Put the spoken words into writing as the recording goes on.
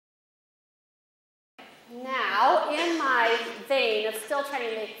in my vein of still trying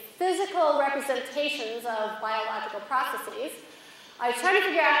to make physical representations of biological processes, I was trying to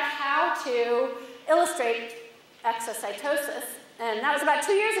figure out how to illustrate exocytosis. And that was about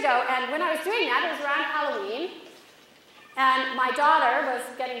 2 years ago. And when I was doing that, it was around Halloween. And my daughter was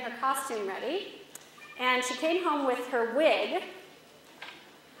getting her costume ready. And she came home with her wig.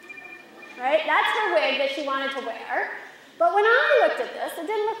 Right? That's her wig that she wanted to wear. But when I looked at this, it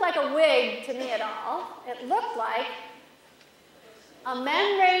didn't look like a wig to me at all. It looked like a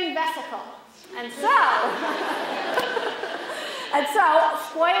membrane vesicle. And so,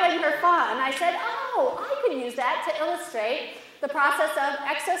 spoiling her fun, I said, oh, I could use that to illustrate the process of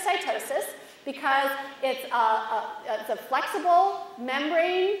exocytosis because it's a flexible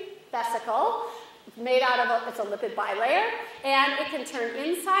membrane vesicle made out of it's a lipid bilayer, and it can turn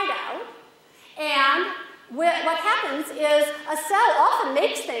inside out. And what happens is a cell often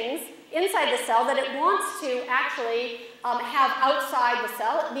makes things inside the cell that it wants to actually have outside the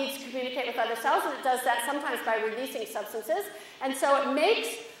cell. It needs to communicate with other cells, and it does that sometimes by releasing substances. And so it makes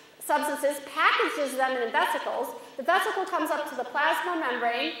substances, packages them in vesicles. The vesicle comes up to the plasma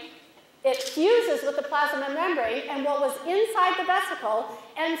membrane. It fuses with the plasma membrane, and what was inside the vesicle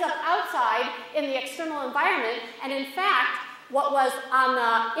ends up outside in the external environment. And in fact, what was on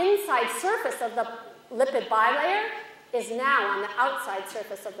the inside surface of the lipid bilayer is now on the outside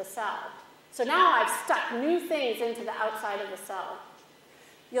surface of the cell. So now I've stuck new things into the outside of the cell.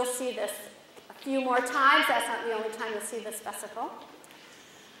 You'll see this a few more times. That's not the only time you'll see this vesicle.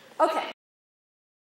 Okay,